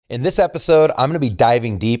In this episode, I'm going to be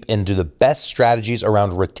diving deep into the best strategies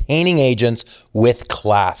around retaining agents with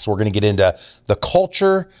class. We're going to get into the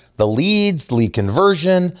culture, the leads, lead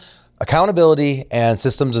conversion, accountability, and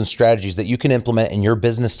systems and strategies that you can implement in your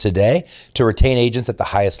business today to retain agents at the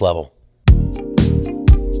highest level.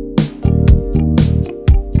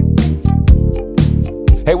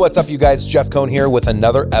 Hey, what's up, you guys? Jeff Cohn here with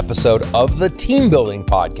another episode of the Team Building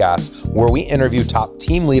Podcast, where we interview top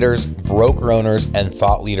team leaders, broker owners, and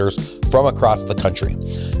thought leaders from across the country.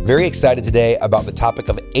 Very excited today about the topic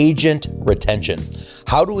of agent retention.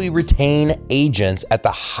 How do we retain agents at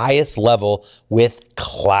the highest level with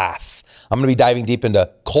class? I'm going to be diving deep into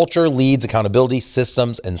culture, leads, accountability,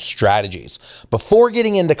 systems, and strategies. Before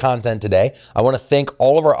getting into content today, I want to thank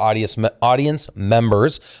all of our audience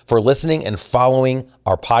members for listening and following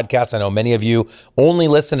our podcast. I know many of you only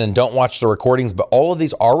listen and don't watch the recordings, but all of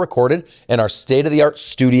these are recorded in our state-of-the-art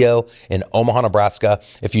studio in Omaha, Nebraska.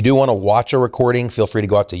 If you do want to watch a recording, feel free to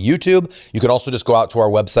go out to YouTube. You can also just go out to our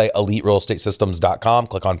website, eliterealestatesystems.com,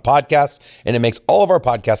 click on podcast, and it makes all of our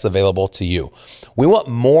podcasts available to you. We want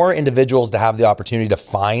more individuals to have the opportunity to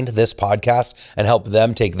find this podcast and help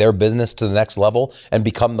them take their business to the next level and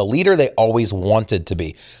become the leader they always wanted to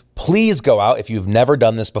be. Please go out, if you've never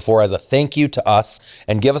done this before, as a thank you to us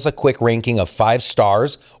and give us a quick ranking of 5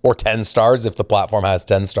 stars or 10 stars if the platform has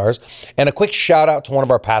 10 stars, and a quick shout out to one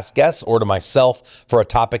of our past guests or to myself for a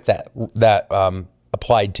topic that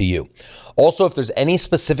applied to you. Also, if there's any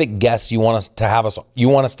specific guests you want us to have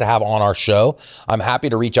on our show, I'm happy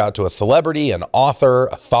to reach out to a celebrity, an author,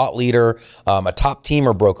 a thought leader, a top team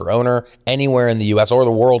or broker owner, anywhere in the US or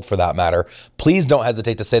the world for that matter. Please don't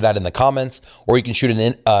hesitate to say that in the comments, or you can shoot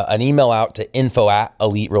an email out to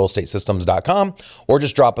info@eliterealestatesystems.com, or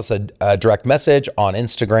just drop us a direct message on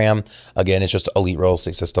Instagram. Again, it's just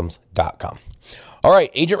eliterealestatesystems.com. All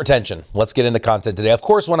right, agent retention. Let's get into content today. Of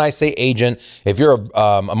course, when I say agent, if you're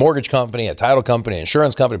a mortgage company, a title company,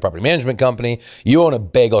 insurance company, property management company, you own a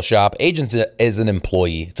bagel shop, agent is an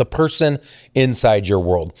employee. It's a person inside your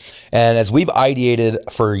world. And as we've ideated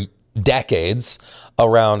for decades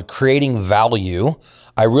around creating value,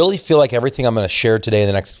 I really feel like everything I'm going to share today in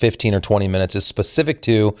the next 15 or 20 minutes is specific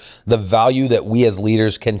to the value that we as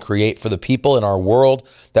leaders can create for the people in our world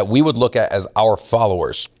that we would look at as our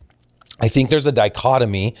followers. I think there's a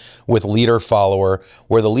dichotomy with leader-follower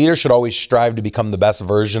where the leader should always strive to become the best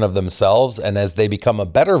version of themselves. And as they become a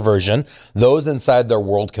better version, those inside their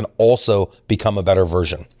world can also become a better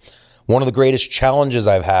version. One of the greatest challenges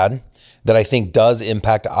I've had that I think does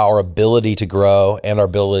impact our ability to grow and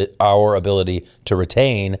our ability to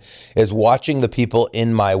retain is watching the people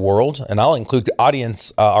in my world, and I'll include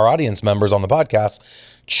our audience members on the podcast,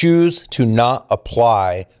 choose to not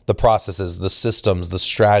apply the processes, the systems, the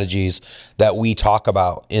strategies that we talk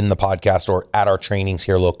about in the podcast or at our trainings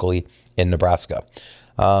here locally in Nebraska.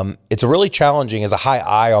 It's really challenging. As a high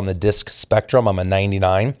I on the DISC spectrum, I'm a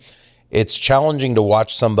 99. It's challenging to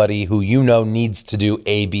watch somebody who you know needs to do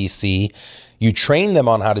ABC. You train them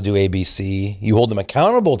on how to do ABC. You hold them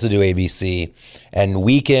accountable to do ABC. And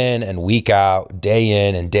week in and week out, day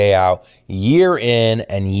in and day out, year in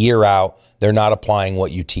and year out, they're not applying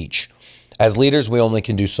what you teach. As leaders, we only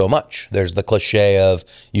can do so much. There's the cliche of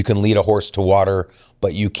you can lead a horse to water,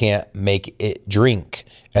 but you can't make it drink.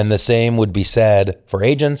 And the same would be said for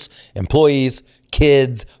agents, employees,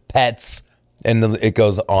 kids, pets, and it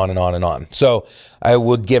goes on and on and on. So I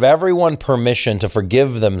would give everyone permission to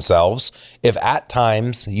forgive themselves if at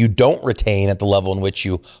times you don't retain at the level in which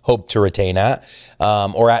you hope to retain at,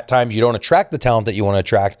 or at times you don't attract the talent that you want to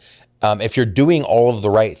attract. If you're doing all of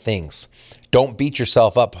the right things, don't beat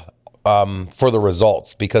yourself up for the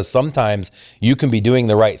results, because sometimes you can be doing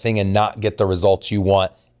the right thing and not get the results you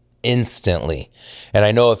want instantly. And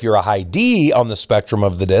I know if you're a high D on the spectrum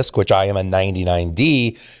of the DISC, which I am a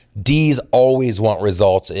 99D, Ds always want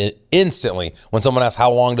results instantly. When someone asks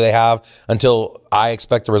how long do they have until I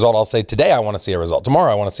expect the result, I'll say today I want to see a result.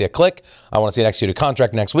 Tomorrow I want to see a click. I want to see an executed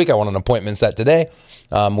contract next week. I want an appointment set today.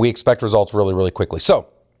 We expect results really, really quickly. So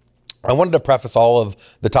I wanted to preface all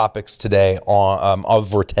of the topics today on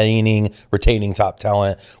of retaining top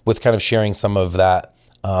talent with kind of sharing some of that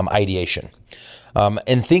ideation.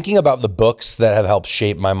 And thinking about the books that have helped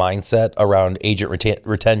shape my mindset around agent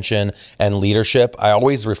retention and leadership, I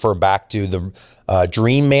always refer back to the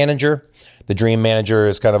Dream Manager, The Dream Manager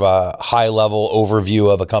is kind of a high level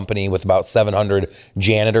overview of a company with about 700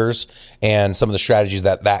 janitors and some of the strategies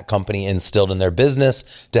that that company instilled in their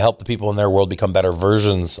business to help the people in their world become better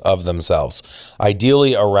versions of themselves,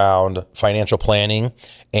 ideally around financial planning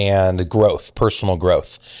and growth, personal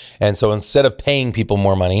growth. And so instead of paying people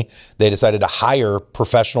more money, they decided to hire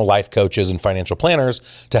professional life coaches and financial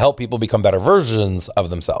planners to help people become better versions of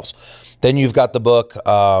themselves. Then you've got the book,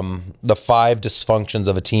 The 5 Dysfunctions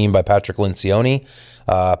of a Team by Patrick Lencioni.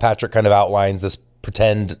 Patrick kind of outlines this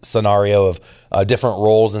pretend scenario of different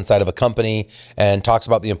roles inside of a company and talks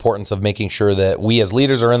about the importance of making sure that we as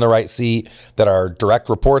leaders are in the right seat, that our direct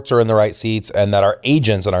reports are in the right seats, and that our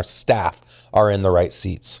agents and our staff are in the right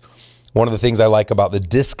seats. One of the things I like about the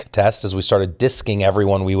DISC test is we started disking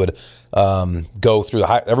everyone we would go through,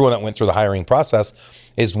 everyone that went through the hiring process,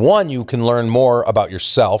 is one, you can learn more about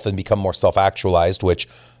yourself and become more self-actualized, which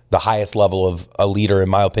the highest level of a leader, in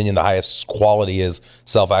my opinion, the highest quality is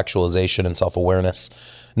self-actualization and self-awareness.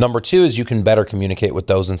 Number 2 is you can better communicate with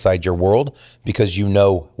those inside your world because you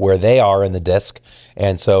know where they are in the DISC.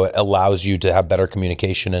 And so it allows you to have better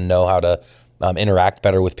communication and know how to interact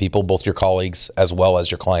better with people, both your colleagues as well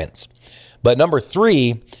as your clients. But number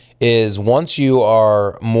 3 is once you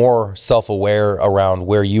are more self-aware around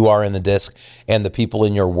where you are in the DISC and the people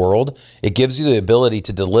in your world, it gives you the ability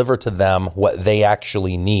to deliver to them what they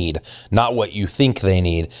actually need, not what you think they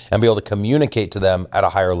need, and be able to communicate to them at a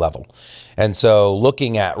higher level. And so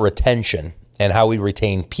looking at retention and how we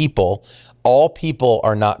retain people, all people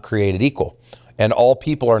are not created equal. And all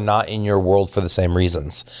people are not in your world for the same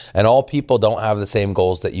reasons. And all people don't have the same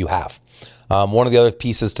goals that you have. One of the other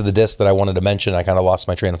pieces to the DISC that I wanted to mention, I kind of lost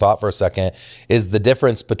my train of thought for a second, is the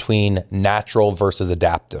difference between natural versus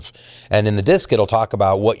adaptive. And in the DISC, it'll talk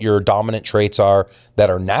about what your dominant traits are that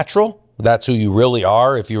are natural. That's who you really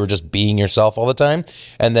are if you were just being yourself all the time.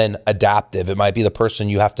 And then adaptive, it might be the person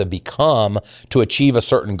you have to become to achieve a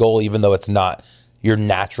certain goal, even though it's not your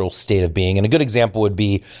natural state of being. And a good example would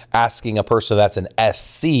be asking a person that's an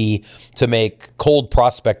SC to make cold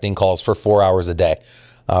prospecting calls for 4 hours a day.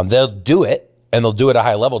 They'll do it, and they'll do it at a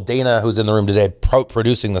high level. Dana, who's in the room today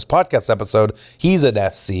producing this podcast episode, he's an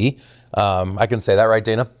SC. I can say that, right,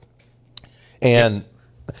 Dana? And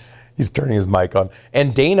he's turning his mic on.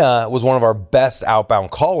 And Dana was one of our best outbound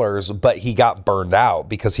callers, but he got burned out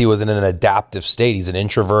because he was in an adaptive state. He's an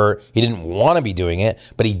introvert. He didn't want to be doing it,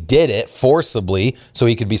 but he did it forcibly so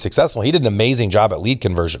he could be successful. He did an amazing job at lead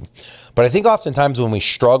conversion. But I think oftentimes when we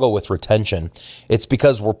struggle with retention, it's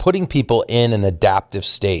because we're putting people in an adaptive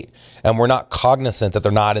state and we're not cognizant that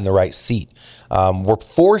they're not in the right seat. We're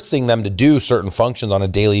forcing them to do certain functions on a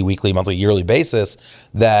daily, weekly, monthly, yearly basis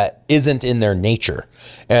that isn't in their nature.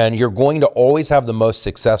 And you're going to always have the most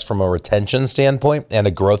success from a retention standpoint and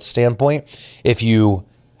a growth standpoint if you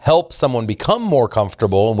help someone become more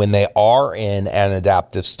comfortable when they are in an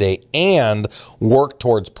adaptive state and work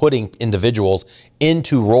towards putting individuals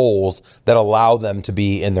into roles that allow them to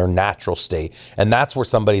be in their natural state. And that's where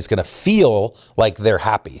somebody's going to feel like they're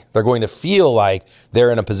happy. They're going to feel like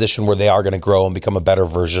they're in a position where they are going to grow and become a better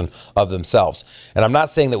version of themselves. And I'm not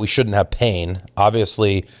saying that we shouldn't have pain.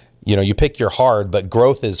 Obviously, you pick your hard, but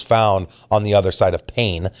growth is found on the other side of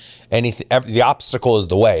pain. The obstacle is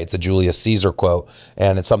the way. It's a Julius Caesar quote,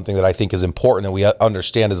 and it's something that I think is important that we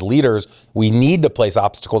understand as leaders. We need to place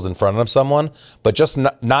obstacles in front of someone, but just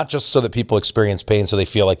not just so that people experience pain so they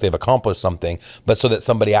feel like they've accomplished something, but so that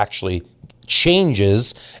somebody actually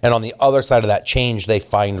changes, and on the other side of that change, they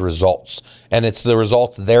find results. And it's the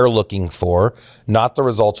results they're looking for, not the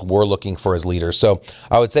results we're looking for as leaders. So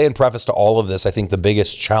I would say in preface to all of this, I think the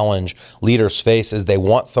biggest challenge leaders face is they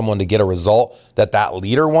want someone to get a result that that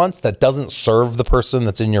leader wants that doesn't serve the person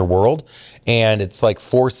that's in your world. And it's like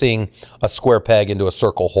forcing a square peg into a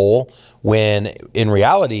circle hole, when in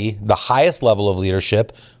reality, the highest level of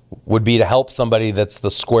leadership would be to help somebody that's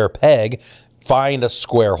the square peg find a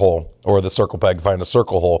square hole, or the circle peg, find a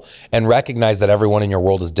circle hole, and recognize that everyone in your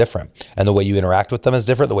world is different. And the way you interact with them is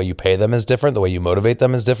different. The way you pay them is different. The way you motivate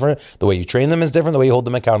them is different. The way you train them is different. The way you hold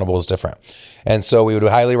them accountable is different. And so we would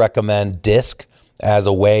highly recommend DISC as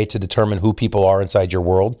a way to determine who people are inside your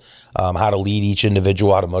world, how to lead each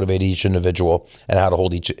individual, how to motivate each individual, and how to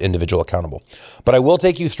hold each individual accountable. But I will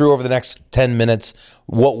take you through over the next 10 minutes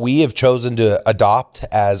what we have chosen to adopt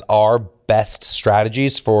as our best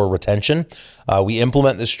strategies for retention. We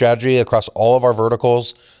implement this strategy across all of our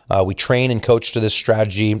verticals. We train and coach to this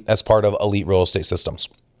strategy as part of Elite Real Estate Systems.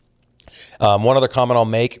 One other comment I'll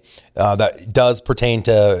make that does pertain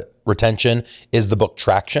to Retention is the book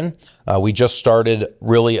Traction. We just started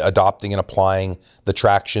really adopting and applying the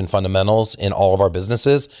Traction fundamentals in all of our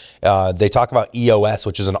businesses. They talk about EOS,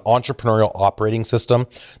 which is an entrepreneurial operating system.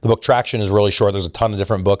 The book Traction is really short. There's a ton of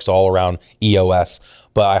different books all around EOS,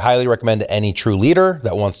 but I highly recommend to any true leader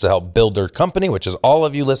that wants to help build their company, which is all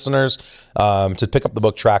of you listeners, to pick up the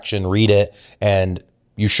book Traction, read it, and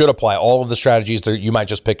you should apply all of the strategies. You might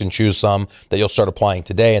just pick and choose some that you'll start applying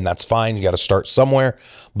today, and that's fine. You got to start somewhere,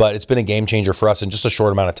 but it's been a game changer for us in just a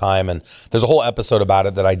short amount of time. And there's a whole episode about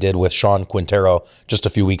it that I did with Sean Quintero just a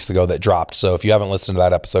few weeks ago that dropped. So if you haven't listened to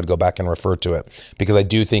that episode, go back and refer to it, because I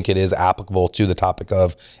do think it is applicable to the topic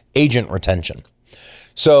of agent retention.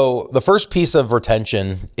 So the first piece of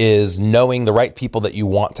retention is knowing the right people that you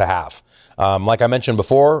want to have. Like I mentioned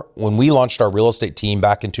before, when we launched our real estate team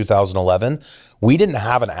back in 2011, we didn't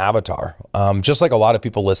have an avatar. Just like a lot of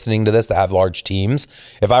people listening to this that have large teams,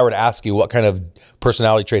 if I were to ask you what kind of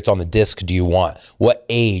personality traits on the disc do you want? What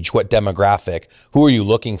age, what demographic, who are you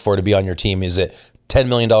looking for to be on your team? Is it $10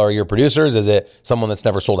 million a year producers? Is it someone that's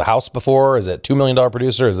never sold a house before? Is it $2 million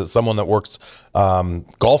producer? Is it someone that works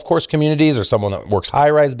golf course communities, or someone that works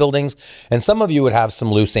high-rise buildings? And some of you would have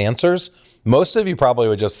some loose answers. Most of you probably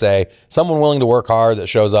would just say someone willing to work hard that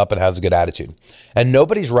shows up and has a good attitude. And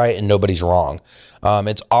nobody's right and nobody's wrong.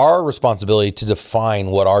 It's our responsibility to define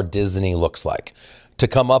what our Disney looks like, to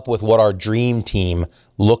come up with what our dream team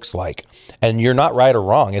looks like. And you're not right or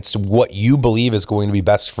wrong. It's what you believe is going to be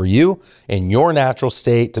best for you in your natural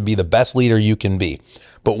state to be the best leader you can be.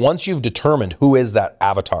 But once you've determined who is that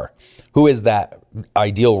avatar, who is that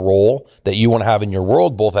ideal role that you want to have in your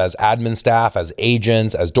world, both as admin staff, as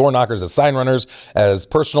agents, as door knockers, as sign runners, as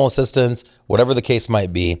personal assistants, whatever the case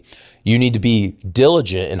might be, you need to be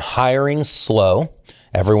diligent in hiring slow.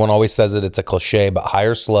 Everyone always says it, it's a cliche, but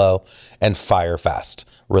hire slow and fire fast.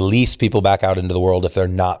 Release people back out into the world if they're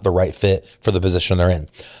not the right fit for the position they're in.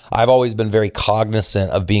 I've always been very cognizant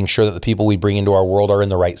of being sure that the people we bring into our world are in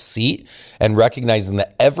the right seat, and recognizing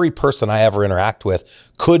that every person I ever interact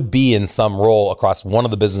with could be in some role across one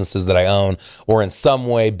of the businesses that I own, or in some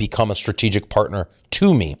way become a strategic partner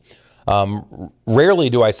to me. Rarely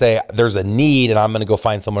do I say there's a need and I'm going to go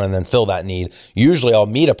find someone and then fill that need. Usually I'll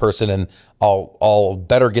meet a person and I'll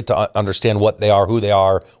better get to understand what they are, who they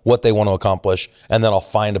are, what they want to accomplish, and then I'll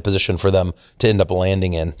find a position for them to end up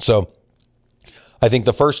landing in. So I think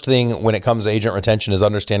the first thing when it comes to agent retention is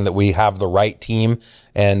understanding that we have the right team.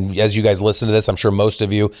 And as you guys listen to this, I'm sure most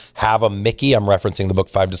of you have a Mickey. I'm referencing the book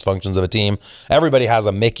 5 Dysfunctions of a Team. Everybody has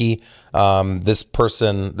a Mickey.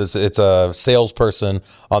 It's a salesperson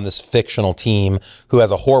on this fictional team who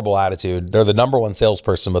has a horrible attitude. They're the number one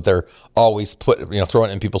salesperson, but they're always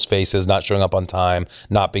throwing it in people's faces, not showing up on time,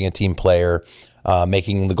 not being a team player.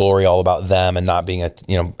 Making the glory all about them and not being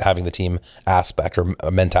having the team aspect or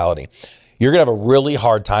mentality. You're going to have a really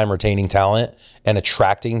hard time retaining talent and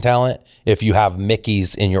attracting talent if you have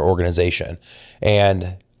Mickeys in your organization.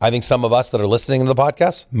 And I think some of us that are listening to the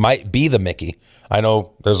podcast might be the Mickey. I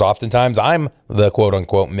know there's oftentimes I'm the quote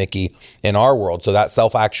unquote Mickey in our world. So that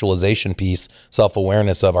self-actualization piece,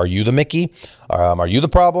 self-awareness of, are you the Mickey? Are you the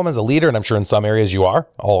problem as a leader? And I'm sure in some areas you are.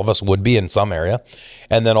 All of us would be in some area.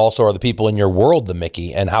 And then also, are the people in your world the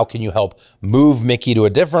Mickey? And how can you help move Mickey to a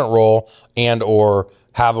different role and or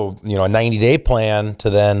have a 90-day plan to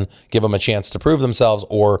then give them a chance to prove themselves,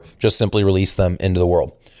 or just simply release them into the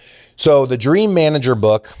world. So the Dream Manager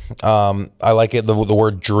book, I like it, the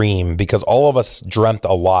word dream, because all of us dreamt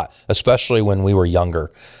a lot, especially when we were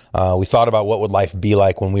younger. We thought about what would life be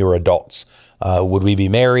like when we were adults. Would we be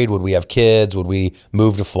married? Would we have kids? Would we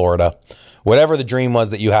move to Florida? Whatever the dream was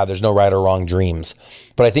that you have, there's no right or wrong dreams.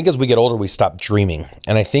 But I think as we get older, we stop dreaming.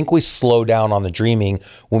 And I think we slow down on the dreaming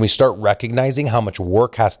when we start recognizing how much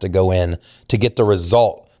work has to go in to get the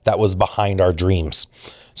result that was behind our dreams.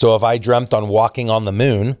 So if I dreamt on walking on the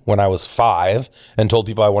moon when I was 5 and told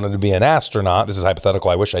people I wanted to be an astronaut, this is hypothetical,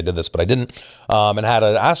 I wish I did this, but I didn't, and had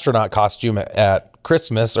an astronaut costume at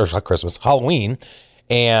Halloween,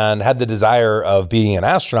 and had the desire of being an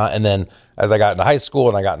astronaut. And then as I got into high school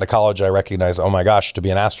and I got into college, I recognized, oh my gosh, to be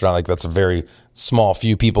an astronaut, like that's a very small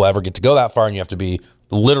few people ever get to go that far. And you have to be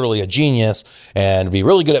literally a genius and be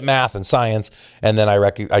really good at math and science. And then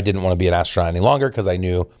I didn't want to be an astronaut any longer because I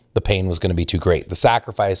knew the pain was going to be too great. The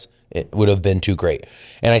sacrifice, it would have been too great.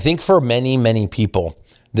 And I think for many, many people,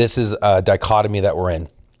 this is a dichotomy that we're in.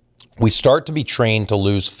 We start to be trained to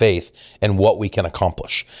lose faith in what we can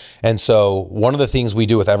accomplish. And so one of the things we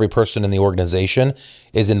do with every person in the organization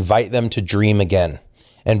is invite them to dream again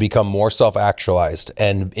and become more self-actualized,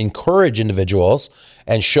 and encourage individuals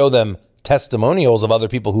and show them testimonials of other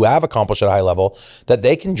people who have accomplished at a high level that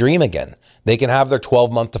they can dream again. They can have their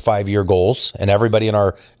 12-month to 5-year goals, and everybody in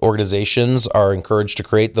our organizations are encouraged to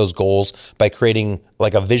create those goals by creating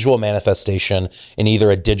like a visual manifestation in either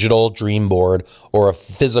a digital dream board or a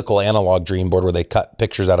physical analog dream board where they cut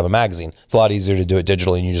pictures out of a magazine. It's a lot easier to do it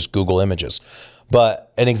digitally, and you just Google images.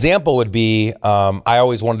 But an example would be, I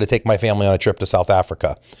always wanted to take my family on a trip to South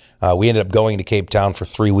Africa. We ended up going to Cape Town for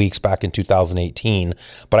 3 weeks back in 2018,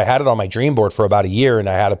 but I had it on my dream board for about a year, and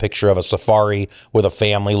I had a picture of a safari with a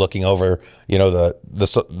family looking over,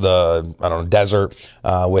 the I don't know, desert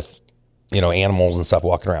with animals and stuff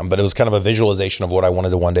walking around. But it was kind of a visualization of what I wanted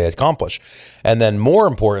to one day accomplish. And then more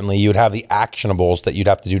importantly, you'd have the actionables that you'd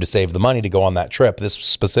have to do to save the money to go on that trip. This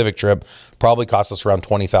specific trip probably cost us around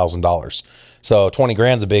 $20,000. So 20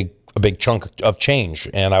 grand's a big chunk of change.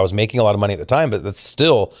 And I was making a lot of money at the time, but that's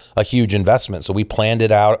still a huge investment. So we planned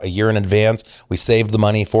it out a year in advance. We saved the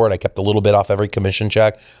money for it. I kept a little bit off every commission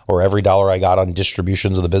check or every dollar I got on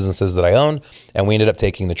distributions of the businesses that I owned. And we ended up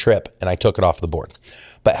taking the trip, and I took it off the board.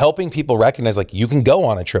 But helping people recognize, like, you can go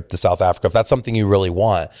on a trip to South Africa if that's something you really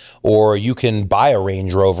want, or you can buy a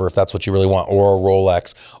Range Rover if that's what you really want, or a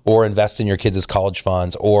Rolex, or invest in your kids' college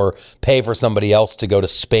funds, or pay for somebody else to go to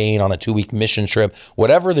Spain on a 2-week mission trip.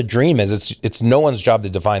 Whatever the dream is, it's no one's job to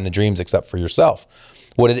define the dreams except for yourself.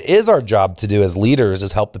 What it is our job to do as leaders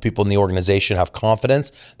is help the people in the organization have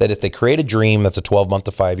confidence that if they create a dream that's a 12-month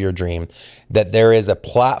to 5-year dream, that there is a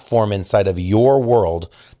platform inside of your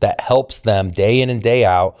world that helps them day in and day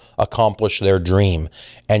out accomplish their dream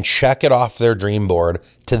and check it off their dream board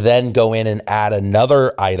to then go in and add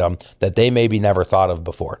another item that they maybe never thought of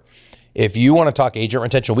before. If you want to talk agent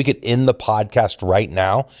retention, we could end the podcast right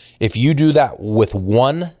now. If you do that with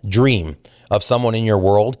one dream of someone in your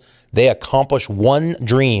world, they accomplish one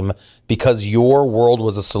dream because your world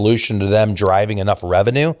was a solution to them driving enough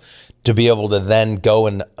revenue to be able to then go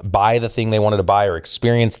and buy the thing they wanted to buy or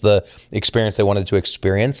experience the experience they wanted to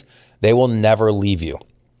experience. They will never leave you.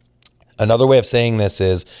 Another way of saying this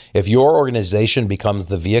is if your organization becomes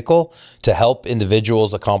the vehicle to help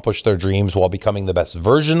individuals accomplish their dreams while becoming the best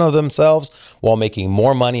version of themselves, while making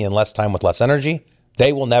more money in less time with less energy,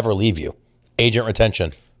 they will never leave you. Agent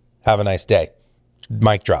retention. Have a nice day.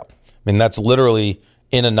 Mic drop. I mean, that's literally,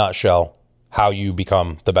 in a nutshell, how you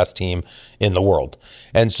become the best team in the world.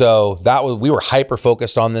 And so we were hyper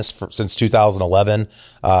focused on this since 2011.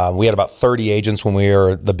 We had about 30 agents when we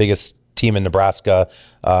were the biggest team in Nebraska.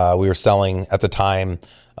 We were selling at the time,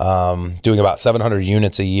 doing about 700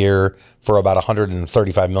 units a year for about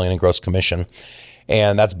 135 million in gross commission.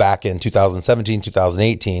 And that's back in 2017,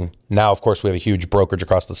 2018. Now, of course, we have a huge brokerage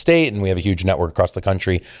across the state and we have a huge network across the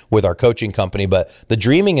country with our coaching company, but the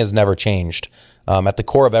dreaming has never changed. At the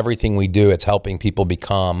core of everything we do, it's helping people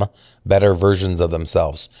become better versions of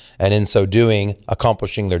themselves. And in so doing,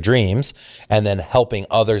 accomplishing their dreams and then helping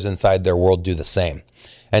others inside their world do the same.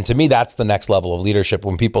 And to me, that's the next level of leadership.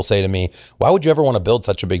 When people say to me, why would you ever want to build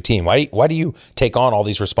such a big team? Why do you take on all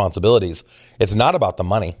these responsibilities? It's not about the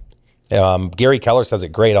money. Gary Keller says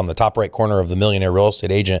it great on the top right corner of the Millionaire Real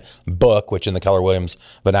Estate Agent book, which in the Keller Williams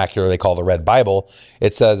vernacular they call the Red Bible.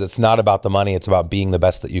 It says it's not about the money, it's about being the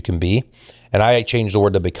best that you can be. And I changed the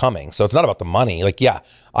word to becoming. So it's not about the money. Like, yeah,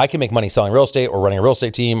 I can make money selling real estate or running a real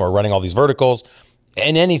estate team or running all these verticals.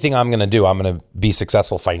 And anything I'm going to do, I'm going to be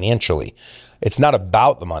successful financially. It's not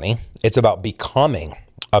about the money. It's about becoming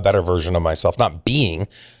a better version of myself, not being,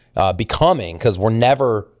 becoming, because we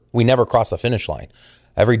never cross a finish line.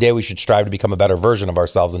 Every day we should strive to become a better version of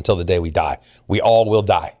ourselves until the day we die. We all will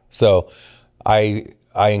die. So I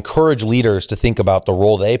encourage leaders to think about the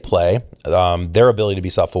role they play, their ability to be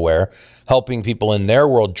self-aware, helping people in their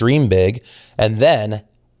world dream big, and then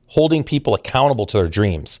holding people accountable to their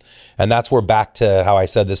dreams. And that's where back to how I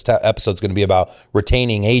said this episode is going to be about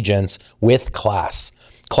retaining agents with class.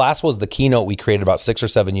 Class was the keynote we created about 6 or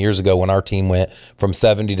 7 years ago when our team went from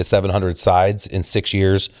 70 to 700 sides in 6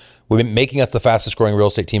 years. We've been making us the fastest growing real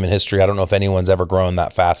estate team in history. I don't know if anyone's ever grown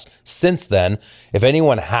that fast since then. If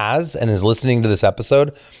anyone has and is listening to this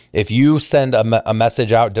episode, if you send a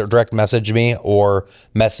message out, direct message me or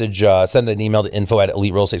send an email to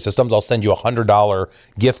info@Elite Real Estate Systems, I'll send you a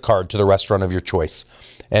 $100 gift card to the restaurant of your choice.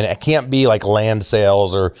 And it can't be like land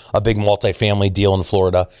sales or a big multifamily deal in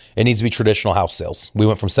Florida. It needs to be traditional house sales. We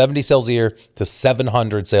went from 70 sales a year to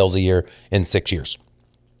 700 sales a year in 6 years.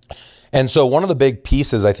 And so one of the big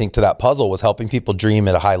pieces, I think, to that puzzle was helping people dream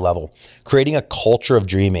at a high level, creating a culture of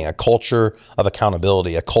dreaming, a culture of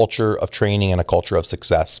accountability, a culture of training, and a culture of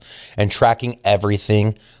success, and tracking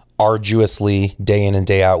everything arduously day in and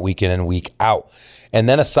day out, week in and week out. And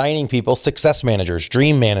then assigning people success managers,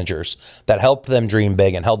 dream managers that helped them dream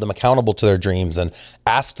big and held them accountable to their dreams and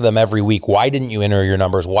asked them every week, why didn't you enter your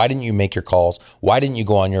numbers? Why didn't you make your calls? Why didn't you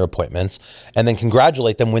go on your appointments? And then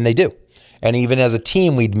congratulate them when they do. And even as a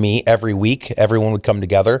team, we'd meet every week. Everyone would come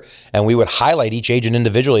together and we would highlight each agent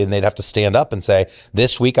individually, and they'd have to stand up and say,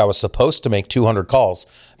 this week I was supposed to make 200 calls,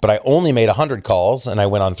 but I only made 100 calls, and I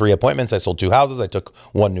went on 3 appointments. I sold 2 houses. I took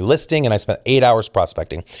 1 new listing, and I spent 8 hours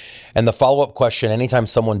prospecting. And the follow-up question anytime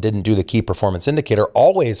someone didn't do the key performance indicator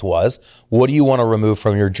always was, what do you want to remove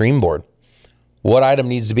from your dream board? What item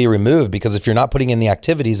needs to be removed? Because if you're not putting in the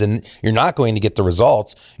activities and you're not going to get the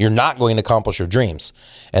results, you're not going to accomplish your dreams.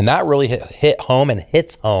 And that really hit home and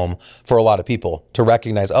hits home for a lot of people to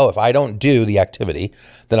recognize, oh, if I don't do the activity,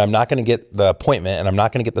 then I'm not going to get the appointment and I'm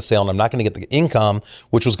not going to get the sale and I'm not going to get the income,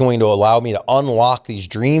 which was going to allow me to unlock these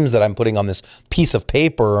dreams that I'm putting on this piece of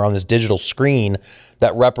paper or on this digital screen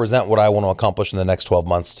that represent what I want to accomplish in the next 12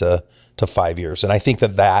 months to 5 years. And I think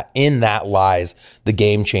that in that lies the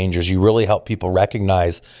game changers. You really help people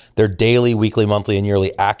recognize their daily, weekly, monthly, and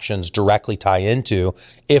yearly actions directly tie into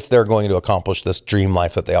if they're going to accomplish this dream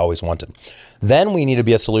life that they always wanted. Then we need to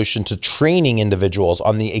be a solution to training individuals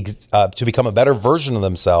on to become a better version of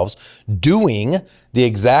themselves, doing the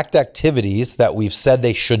exact activities that we've said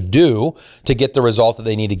they should do to get the result that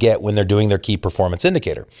they need to get when they're doing their key performance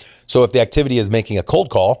indicator. So if the activity is making a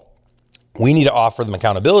cold call, we need to offer them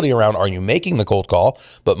accountability around, are you making the cold call?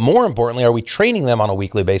 But more importantly, are we training them on a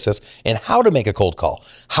weekly basis in how to make a cold call,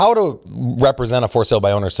 how to represent a for sale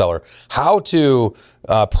by owner seller, how to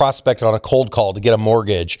prospect on a cold call to get a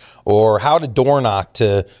mortgage, or how to door knock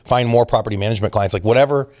to find more property management clients, like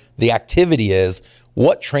whatever the activity is.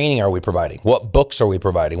 What training are we providing? What books are we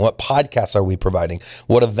providing? What podcasts are we providing?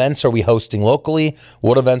 What events are we hosting locally?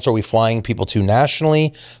 What events are we flying people to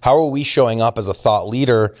nationally? How are we showing up as a thought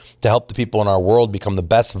leader to help the people in our world become the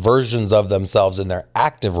best versions of themselves in their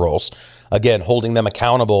active roles? Again, holding them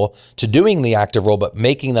accountable to doing the active role, but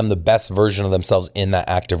making them the best version of themselves in that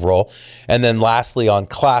active role. And then lastly, on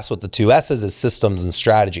class with the 2 S's is systems and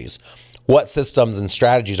strategies. What systems and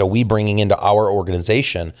strategies are we bringing into our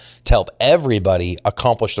organization to help everybody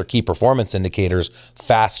accomplish their key performance indicators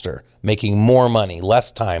faster, making more money,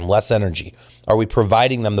 less time, less energy? Are we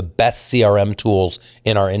providing them the best CRM tools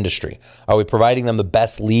in our industry? Are we providing them the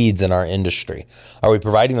best leads in our industry? Are we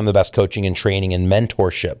providing them the best coaching and training and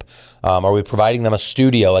mentorship? Are we providing them a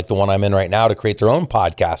studio like the one I'm in right now to create their own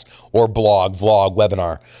podcast or blog, vlog,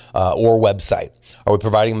 webinar, or website? Are we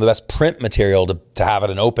providing them the best print material to have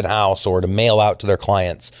at an open house or to mail out to their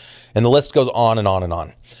clients? And the list goes on and on and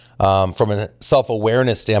on. From a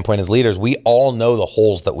self-awareness standpoint as leaders, we all know the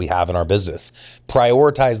holes that we have in our business.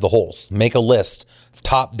 Prioritize the holes. Make a list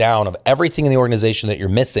top down of everything in the organization that you're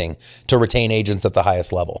missing to retain agents at the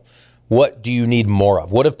highest level. What do you need more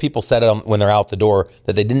of? What if people said when they're out the door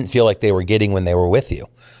that they didn't feel like they were getting when they were with you?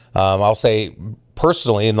 I'll say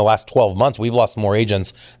personally, in the last 12 months, we've lost more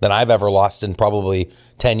agents than I've ever lost in probably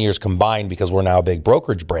 10 years combined, because we're now a big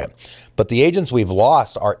brokerage brand. But the agents we've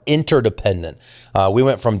lost are interdependent. We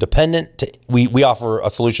went from dependent to, we offer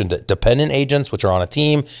a solution to dependent agents, which are on a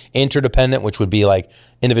team, interdependent, which would be like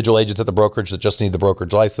individual agents at the brokerage that just need the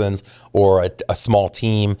brokerage license, or a small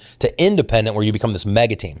team, to independent, where you become this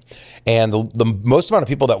mega team. And the most amount of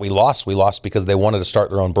people that we lost because they wanted to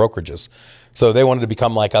start their own brokerages. So they wanted to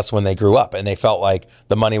become like us when they grew up, and they felt like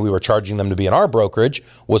the money we were charging them to be in our brokerage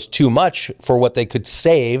was too much for what they could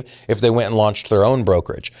save if they went and launched their own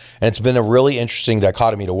brokerage. And it's been a really interesting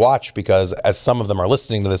dichotomy to watch, because as some of them are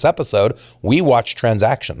listening to this episode, we watch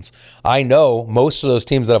transactions. I know most of those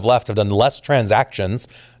teams that have left have done less transactions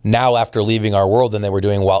now after leaving our world than they were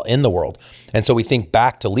doing while in the world. And so we think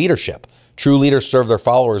back to leadership. True leaders serve their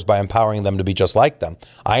followers by empowering them to be just like them.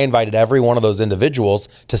 I invited every one of those individuals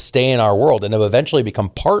to stay in our world and to eventually become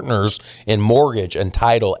partners in mortgage and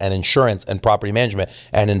title and insurance and property management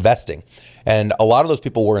and investing. And a lot of those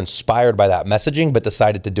people were inspired by that messaging, but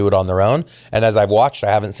decided to do it on their own. And as I've watched, I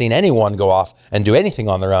haven't seen anyone go off and do anything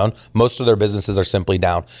on their own. Most of their businesses are simply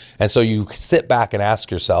down. And so you sit back and ask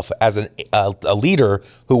yourself, as a leader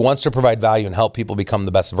who wants to provide value and help people become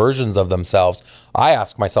the best versions of themselves, I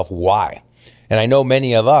ask myself, why? And I know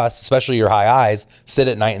many of us, especially your high eyes, sit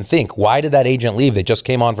at night and think, why did that agent leave? They just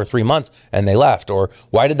came on for 3 months and they left. Or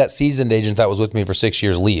why did that seasoned agent that was with me for 6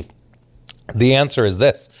 years leave? The answer is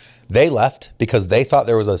this. They left because they thought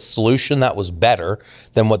there was a solution that was better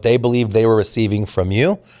than what they believed they were receiving from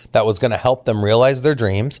you, that was going to help them realize their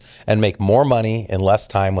dreams and make more money in less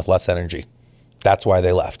time with less energy. That's why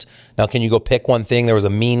they left. Now, can you go pick one thing? There was a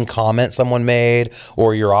mean comment someone made,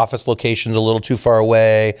 or your office location's a little too far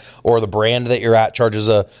away, or the brand that you're at charges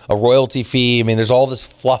a royalty fee. I mean, there's all this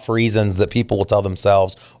fluff reasons that people will tell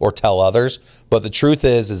themselves or tell others. But the truth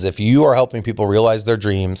is if you are helping people realize their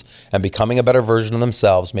dreams and becoming a better version of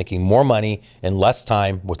themselves, making more money in less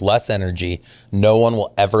time with less energy, no one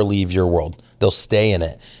will ever leave your world. They'll stay in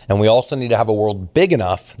it. And we also need to have a world big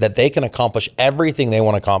enough that they can accomplish everything they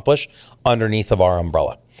want to accomplish underneath of our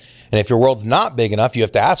umbrella. And if your world's not big enough, you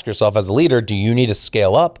have to ask yourself as a leader, do you need to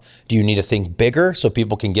scale up? Do you need to think bigger so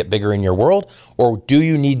people can get bigger in your world? Or do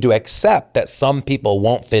you need to accept that some people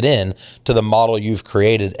won't fit in to the model you've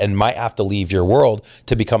created and might have to leave your world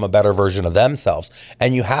to become a better version of themselves?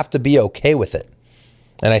 And you have to be okay with it.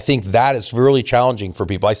 And I think that is really challenging for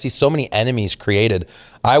people. I see so many enemies created.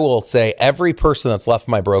 I will say every person that's left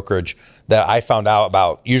my brokerage that I found out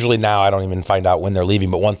about, usually now I don't even find out when they're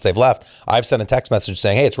leaving, but once they've left, I've sent a text message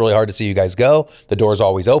saying, hey, it's really hard to see you guys go. The door's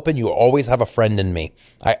always open. You always have a friend in me.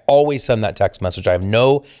 I always send that text message. I have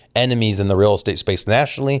no enemies in the real estate space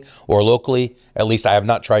nationally or locally. At least I have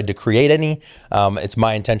not tried to create any. It's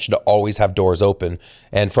my intention to always have doors open.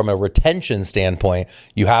 And from a retention standpoint,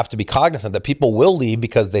 you have to be cognizant that people will leave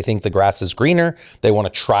because they think the grass is greener. They want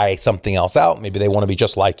to try something else out. Maybe they want to be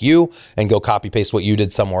just like you and go copy paste what you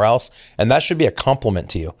did somewhere else. And that should be a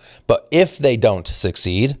compliment to you. But if they don't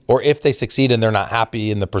succeed, or if they succeed and they're not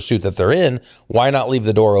happy in the pursuit that they're in, why not leave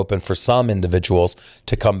the door open for some individuals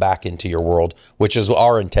to come back into your world, which is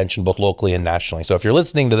our intention both locally and nationally. So if you're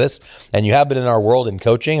listening to this and you have been in our world in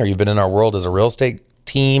coaching, or you've been in our world as a real estate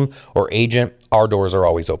team or agent, our doors are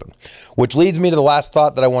always open. Which leads me to the last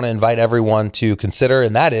thought that I want to invite everyone to consider,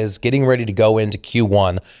 and that is getting ready to go into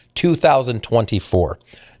Q1 2024.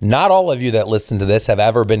 Not all of you that listen to this have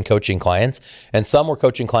ever been coaching clients, and some were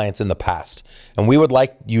coaching clients in the past. And we would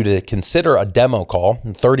like you to consider a demo call, a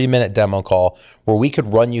 30-minute demo call, where we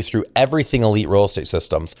could run you through everything Elite Real Estate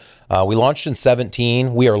Systems. We launched in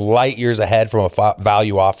 2017. We are light years ahead from a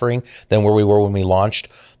value offering than where we were when we launched.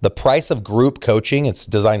 The price of group coaching, it's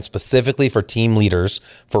designed specifically for team leaders,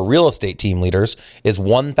 for real estate team leaders, is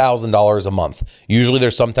 $1,000 a month. Usually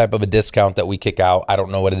there's some type of a discount that we kick out. I don't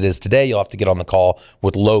know what it is today. You'll have to get on the call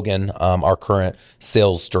with Logan, our current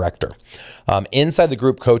sales director. Inside the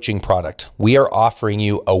group coaching product, we are offering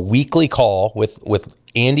you a weekly call with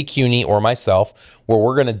Andy Cuney or myself, where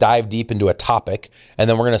we're going to dive deep into a topic, and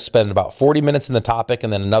then we're going to spend about 40 minutes in the topic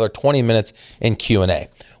and then another 20 minutes in Q&A.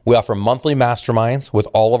 We offer monthly masterminds with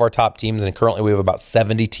all of our top teams, and currently we have about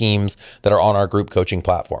 70 teams that are on our group coaching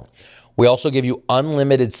platform. We also give you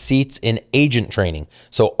unlimited seats in agent training.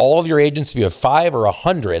 So all of your agents, if you have 5 or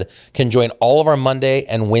 100, can join all of our Monday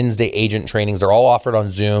and Wednesday agent trainings. They're all offered on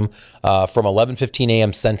Zoom from 11:15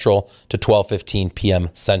 a.m. Central to 12:15 p.m.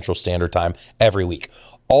 Central Standard Time every week.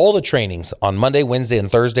 All the trainings on Monday, Wednesday,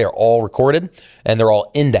 and Thursday are all recorded, and they're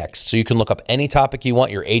all indexed. So you can look up any topic you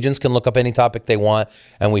want. Your agents can look up any topic they want.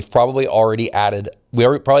 And we've probably already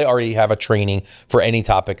probably already have a training for any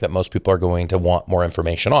topic that most people are going to want more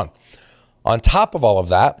information on. On top of all of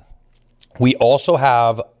that, we also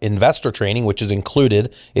have investor training, which is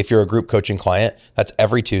included if you're a group coaching client. That's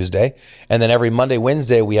every Tuesday. And then every Monday,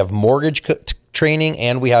 Wednesday, we have mortgage training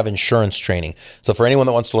and we have insurance training. So for anyone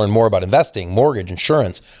that wants to learn more about investing, mortgage,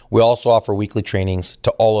 insurance, we also offer weekly trainings to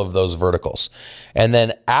all of those verticals. And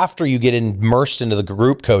then after you get immersed into the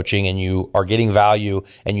group coaching and you are getting value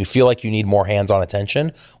and you feel like you need more hands-on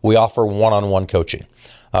attention, we offer one-on-one coaching.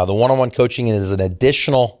 The one-on-one coaching is an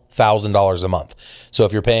additional $1,000 a month. So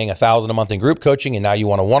if you're paying $1,000 a month in group coaching and now you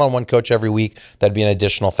want a one-on-one coach every week, that'd be an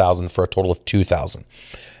additional $1,000 for a total of $2,000.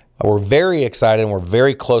 We're very excited and we're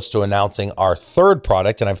very close to announcing our third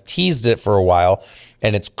product, and I've teased it for a while,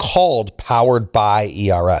 and it's called Powered by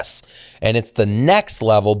ERS. And it's the next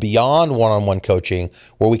level beyond one-on-one coaching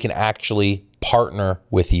where we can actually partner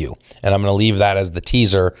with you. And I'm going to leave that as the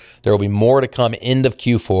teaser. There will be more to come end of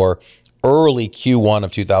Q4, early Q1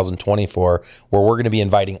 of 2024, where we're going to be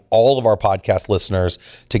inviting all of our podcast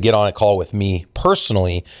listeners to get on a call with me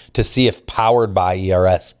personally to see if Powered by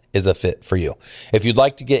ERS is a fit for you. If you'd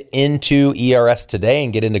like to get into ERS today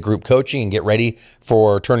and get into group coaching and get ready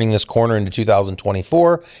for turning this corner into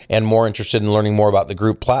 2024 and more interested in learning more about the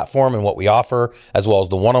group platform and what we offer, as well as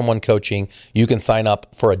the one-on-one coaching, you can sign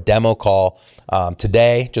up for a demo call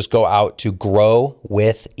today. Just go out to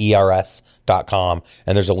growwithers.com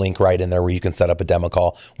and there's a link right in there where you can set up a demo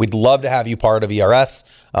call. We'd love to have you part of ERS.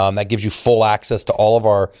 That gives you full access to all of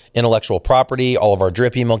our intellectual property, all of our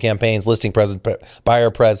drip email campaigns, listing presence,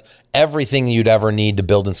 buyer pres, has everything you'd ever need to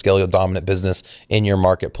build and scale your dominant business in your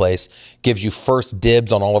marketplace. Gives you first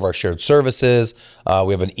dibs on all of our shared services.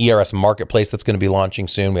 We have an ERS marketplace that's going to be launching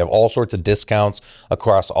soon. We have all sorts of discounts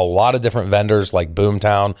across a lot of different vendors like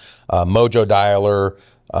Boomtown, Mojo Dialer,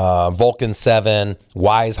 Vulcan 7,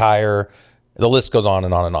 WiseHire. The list goes on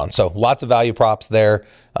and on and on. So lots of value props there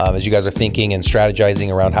as you guys are thinking and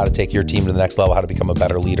strategizing around how to take your team to the next level, how to become a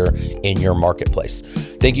better leader in your marketplace.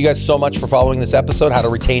 Thank you guys so much for following this episode, how to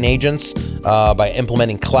retain agents by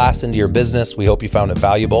implementing class into your business. We hope you found it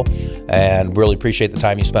valuable and really appreciate the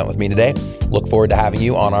time you spent with me today. Look forward to having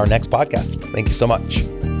you on our next podcast. Thank you so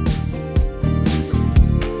much.